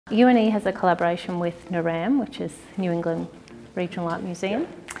UNE has a collaboration with NERAM, which is New England Regional Art Museum.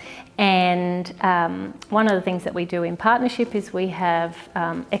 And one of the things that we do in partnership is we have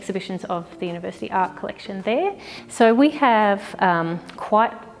exhibitions of the university art collection there. So we have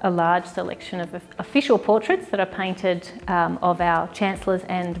quite a large selection of official portraits that are painted of our Chancellors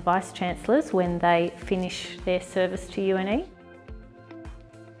and Vice Chancellors when they finish their service to UNE.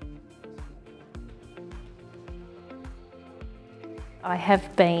 I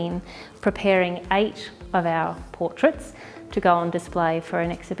have been preparing 8 of our portraits to go on display for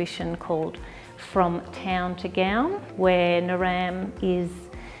an exhibition called From Town to Gown, where NERAM is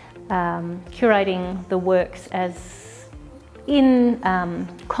curating the works as in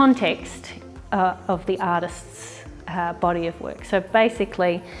context of the artist's body of work. So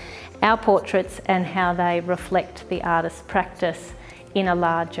basically our portraits and how they reflect the artist's practice in a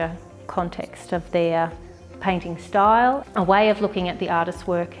larger context of their painting style, a way of looking at the artist's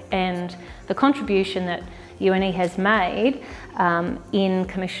work and the contribution that UNE has made in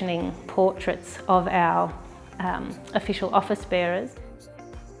commissioning portraits of our official office bearers.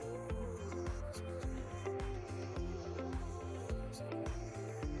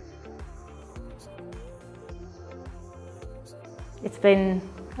 It's been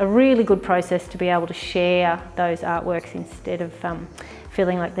a really good process to be able to share those artworks instead of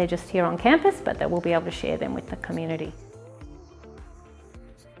feeling like they're just here on campus, but that we'll be able to share them with the community.